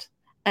that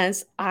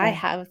as I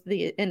have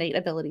the innate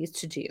abilities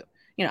to do.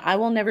 I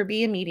will never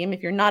be a medium.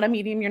 If you're not a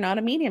medium, you're not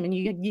a medium, and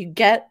you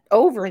get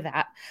over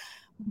that.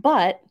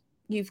 But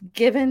you've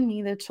given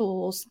me the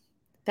tools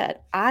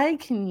that I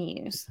can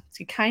use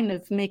to kind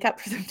of make up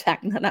for the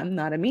fact that I'm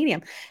not a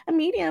medium. A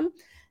medium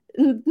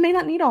may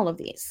not need all of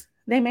these.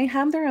 They may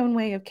have their own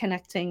way of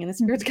connecting, and the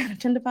spirits kind of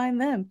tend to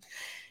find them.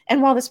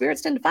 And while the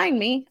spirits tend to find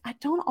me, I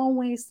don't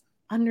always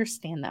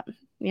understand them.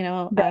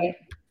 Right.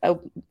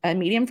 A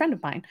medium friend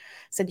of mine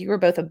said you were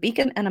both a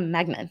beacon and a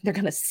magnet. They're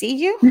going to see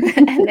you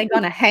and they're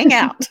going to hang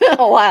out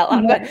a while.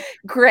 I'm going,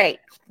 great.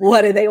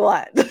 What do they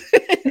want?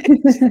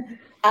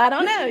 I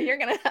don't know. You're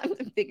going to have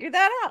to figure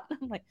that out.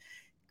 I'm like,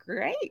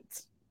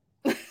 great.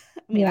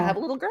 I mean, I have a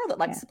little girl that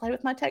likes to play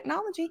with my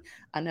technology.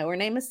 I know her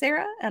name is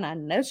Sarah, and I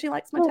know she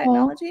likes my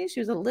technology. She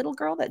was a little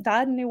girl that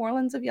died in New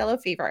Orleans of yellow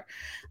fever.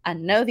 I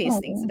know these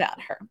things about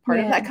her. Part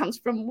of that comes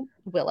from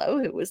Willow,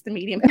 who was the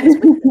medium who was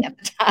with me at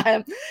the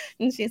time.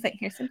 And she's like,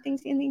 here's some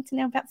things you need to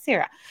know about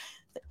Sarah.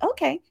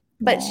 Okay.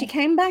 But she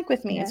came back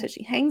with me. And so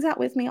she hangs out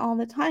with me all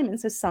the time. And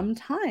so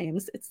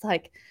sometimes it's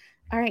like,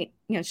 all right,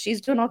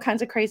 she's doing all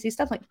kinds of crazy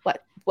stuff. Like,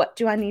 what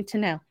do I need to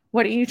know?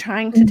 What are you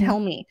trying to tell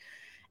me?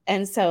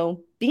 And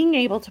so being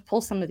able to pull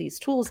some of these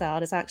tools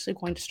out is actually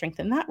going to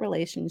strengthen that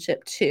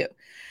relationship too.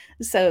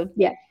 So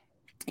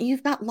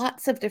you've got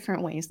lots of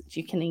different ways that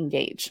you can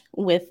engage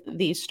with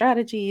these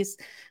strategies,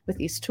 with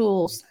these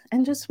tools,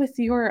 and just with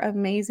your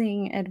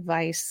amazing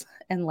advice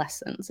and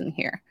lessons in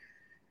here.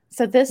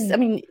 So I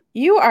mean,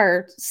 you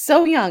are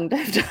so young to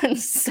have done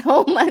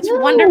so much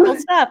wonderful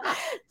stuff.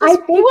 I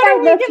think I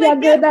look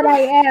younger than I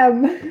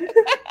am.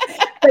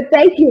 But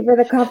thank you for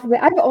the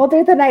compliment. I'm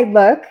older than I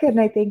look, and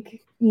I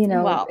think,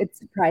 it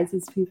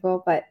surprises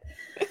people. But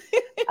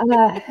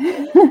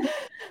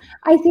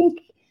I think,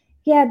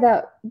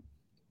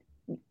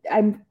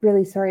 I'm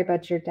really sorry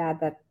about your dad.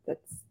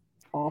 That's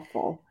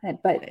awful.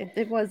 But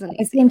it wasn't. At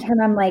the same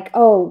time, I'm like,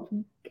 oh,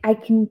 I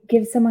can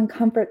give someone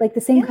comfort, like the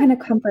same kind of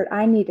comfort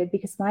I needed,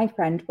 because my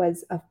friend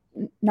was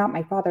not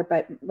my father,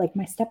 but like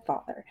my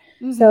stepfather.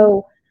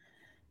 So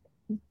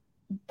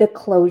the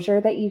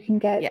closure that you can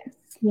get,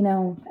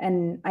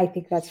 and I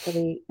think that's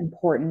really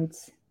important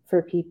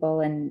for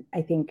people. And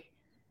I think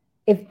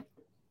if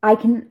I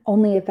can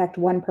only affect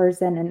one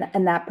person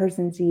and that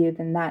person's you,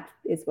 then that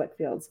is what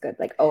feels good.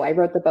 Like, oh, I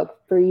wrote the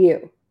book for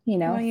you.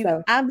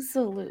 You've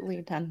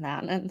absolutely done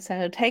that. And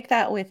so take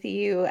that with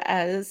you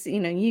as,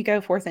 you go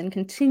forth and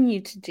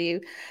continue to do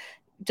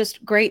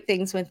just great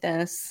things with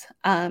this.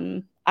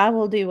 I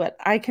will do what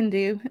I can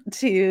do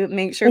to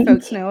make sure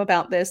folks know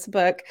about this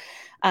book.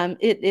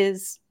 It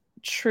is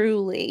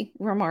truly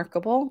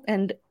remarkable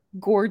and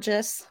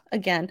gorgeous.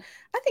 Again,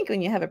 I think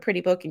when you have a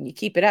pretty book and you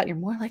keep it out, you're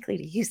more likely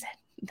to use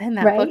it than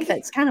that book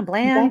that's kind of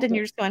bland and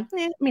you're just going,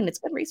 I mean, it's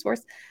a good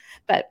resource,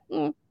 but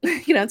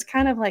it's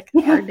kind of like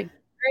hard to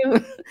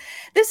through.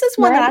 This is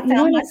one that I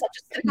found myself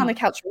just sitting on the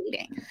couch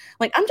reading.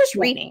 Like, I'm just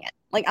reading it.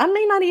 Like, I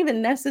may not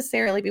even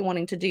necessarily be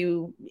wanting to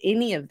do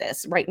any of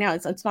this right now.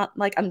 It's not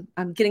like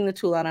I'm getting the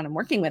tool out and I'm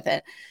working with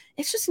it.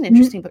 It's just an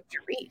interesting book to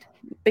read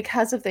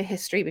because of the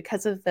history,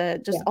 because of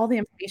the just all the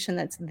information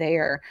that's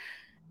there.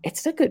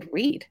 It's a good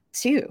read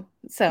too.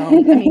 So I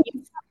mean,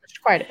 you've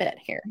published quite a bit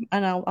here,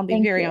 and I'll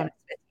be very honest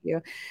with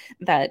you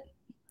that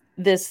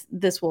this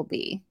will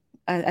be.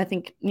 I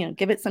think,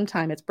 give it some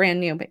time. It's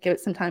brand new, but give it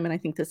some time. And I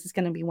think this is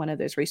going to be one of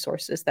those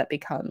resources that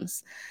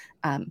becomes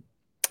kind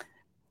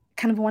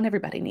kind of one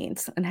everybody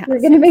needs and has.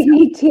 You're going to make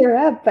me tear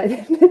up, but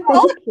thank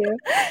you.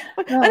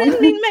 I didn't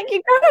mean to make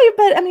you cry,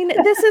 but I mean,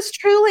 this is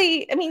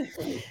truly, I mean,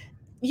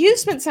 you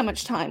spent so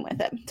much time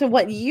with it. So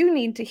what you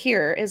need to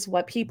hear is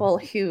what people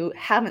who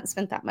haven't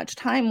spent that much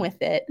time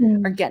with it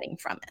are getting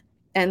from it.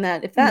 And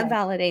that if that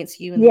validates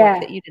you and the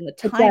work that you did,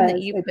 the time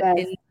that you put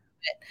into it,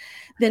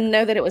 then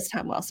know that it was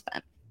time well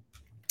spent.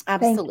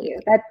 Absolutely. Thank you.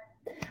 That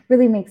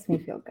really makes me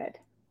feel good.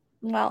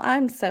 Well,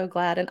 I'm so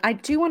glad. And I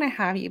do want to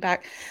have you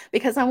back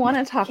because I want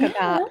to talk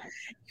about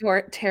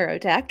your tarot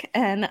deck,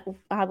 and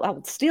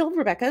I'll steal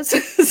Rebecca's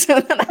so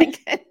that I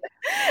can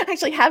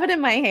actually have it in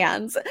my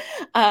hands.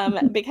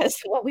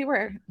 Because we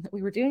were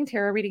doing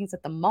tarot readings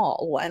at the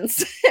mall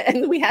once,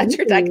 and we had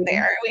your deck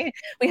there.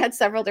 We had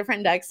several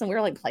different decks, and we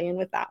were like playing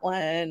with that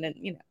one, and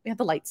we had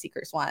the Light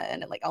Seekers one,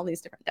 and like all these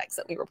different decks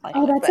that we were playing.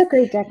 Oh, that's a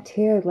great deck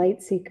too,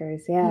 Light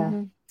Seekers. Yeah.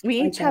 Mm-hmm. We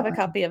each have a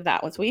copy of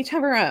that one. So we each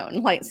have our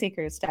own Light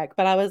Seekers deck.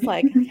 But I was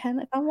like,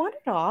 if I want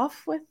it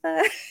off with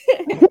the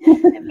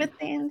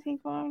antique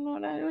one,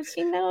 would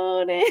she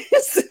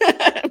notice?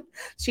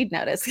 She'd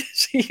notice.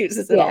 She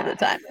uses it all the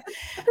time.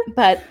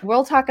 But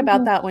we'll talk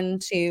about that one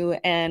too.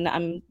 And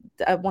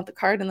I want the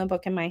card and the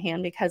book in my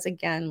hand because,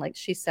 again, like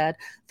she said,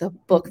 the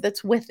book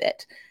that's with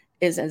it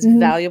is as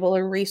valuable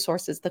a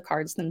resource as the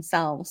cards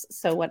themselves.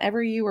 So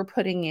whatever you are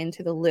putting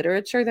into the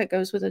literature that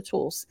goes with the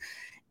tools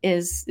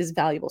is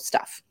valuable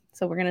stuff.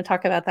 So we're going to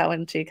talk about that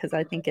one too, because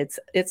I think it's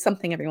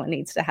something everyone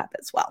needs to have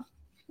as well.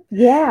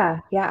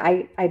 Yeah.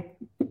 I'm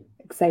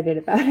excited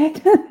about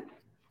it.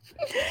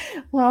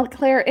 Well,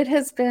 Claire, it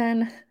has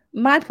been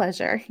my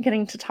pleasure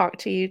getting to talk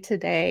to you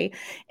today.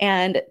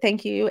 And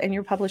thank you and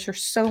your publisher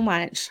so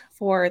much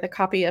for the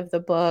copy of the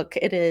book.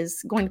 It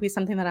is going to be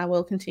something that I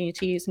will continue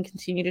to use and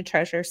continue to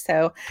treasure.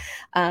 So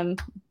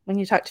when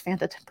you talk to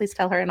Fanta, please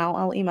tell her, and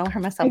I'll email her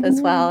myself as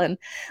well and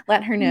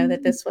let her know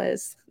that this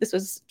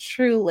was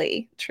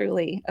truly,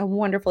 truly a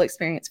wonderful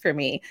experience for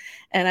me.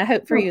 And I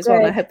hope for you as well.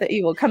 And I hope that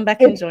you will come back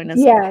and join us.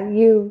 Yeah,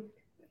 you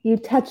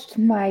touched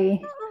my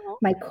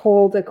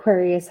cold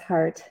Aquarius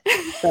heart.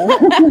 So.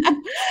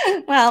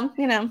 Well,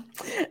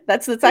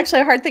 that's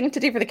actually a hard thing to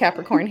do for the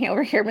Capricorn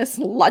over here, Miss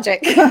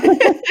Logic.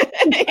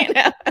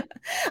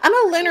 I'm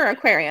a lunar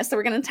Aquarius, so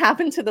we're going to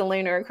tap into the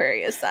lunar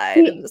Aquarius side.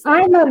 See,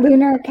 I'm a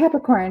lunar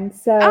Capricorn,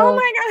 so. Oh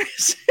my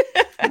gosh!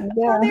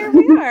 Well, there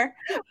we are.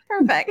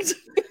 Perfect.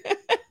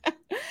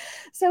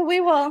 So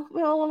we'll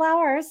allow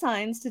our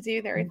signs to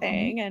do their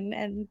thing,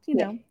 and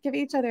give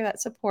each other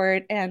that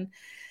support. And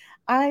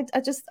I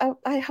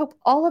hope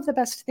all of the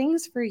best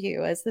things for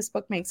you as this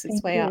book makes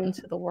its way out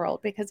into the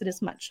world, because it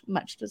is much,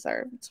 much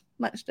deserved.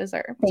 Much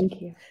deserved.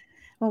 Thank you.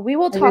 Well, we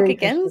will talk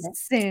again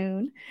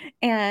soon,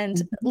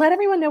 and let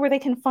everyone know where they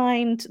can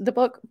find the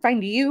book,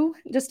 find you,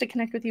 just to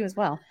connect with you as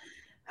well.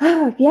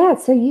 Oh, yeah.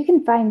 So you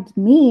can find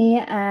me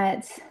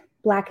at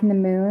Black in the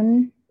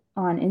Moon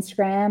on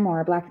Instagram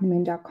or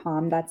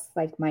blackinthemoon.com. That's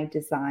like my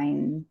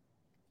design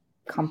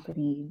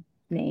company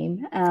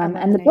name.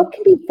 And the book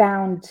can be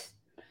found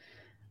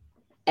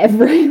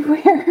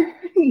everywhere,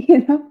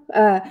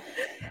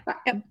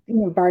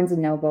 Barnes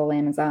and Noble,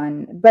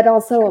 Amazon, but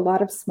also a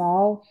lot of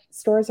small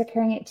stores are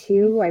carrying it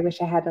too. I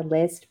wish I had a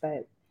list,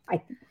 but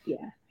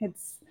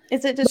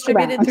is it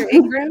distributed through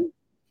Ingram?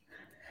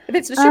 If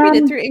it's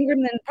distributed through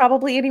Ingram, then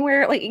probably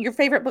anywhere, like your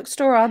favorite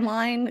bookstore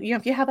online.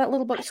 If you have that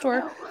little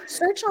bookstore,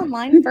 search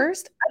online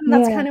first. And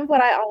that's kind of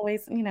what I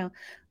always,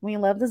 we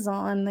love the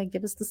Zon. They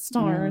give us the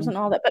stars and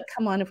all that. But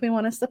come on, if we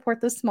want to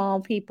support the small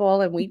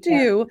people, and we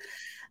do,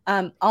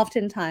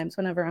 oftentimes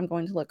whenever I'm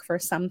going to look for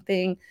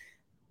something,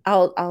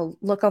 I'll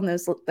look on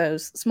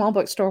those small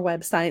bookstore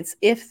websites.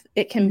 If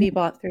it can be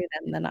bought through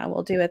them, then I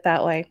will do it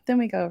that way. Then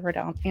we go over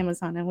to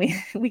Amazon and we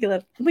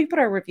put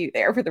our review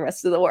there for the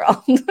rest of the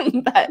world.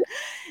 But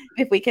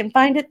if we can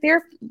find it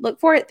there, look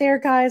for it there,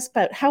 guys.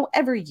 But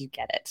however you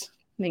get it,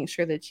 make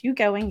sure that you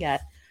go and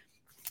get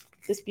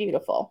this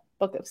beautiful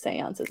book of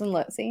seances. And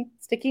let's see,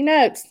 sticky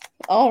notes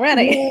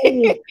already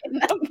in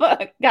the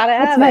book. Gotta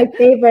have it. That's my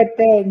favorite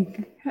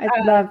thing.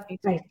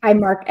 I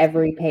mark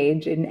every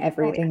page in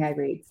everything I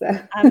read. So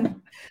I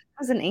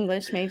was an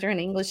English major, an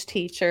English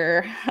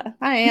teacher.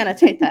 I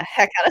annotate the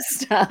heck out of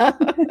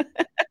stuff.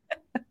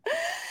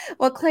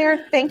 Well,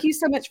 Claire, thank you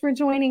so much for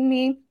joining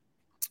me.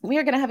 We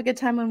are going to have a good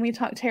time when we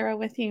talk tarot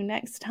with you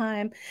next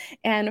time.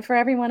 And for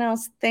everyone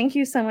else, thank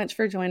you so much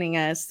for joining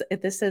us.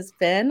 This has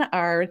been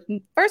our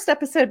first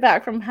episode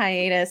back from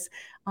hiatus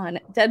on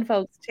Dead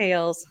Folks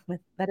Tales.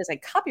 That is a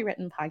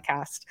copywritten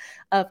podcast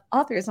of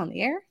Authors on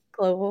the Air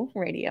Global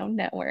Radio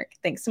Network.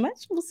 Thanks so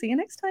much. We'll see you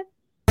next time.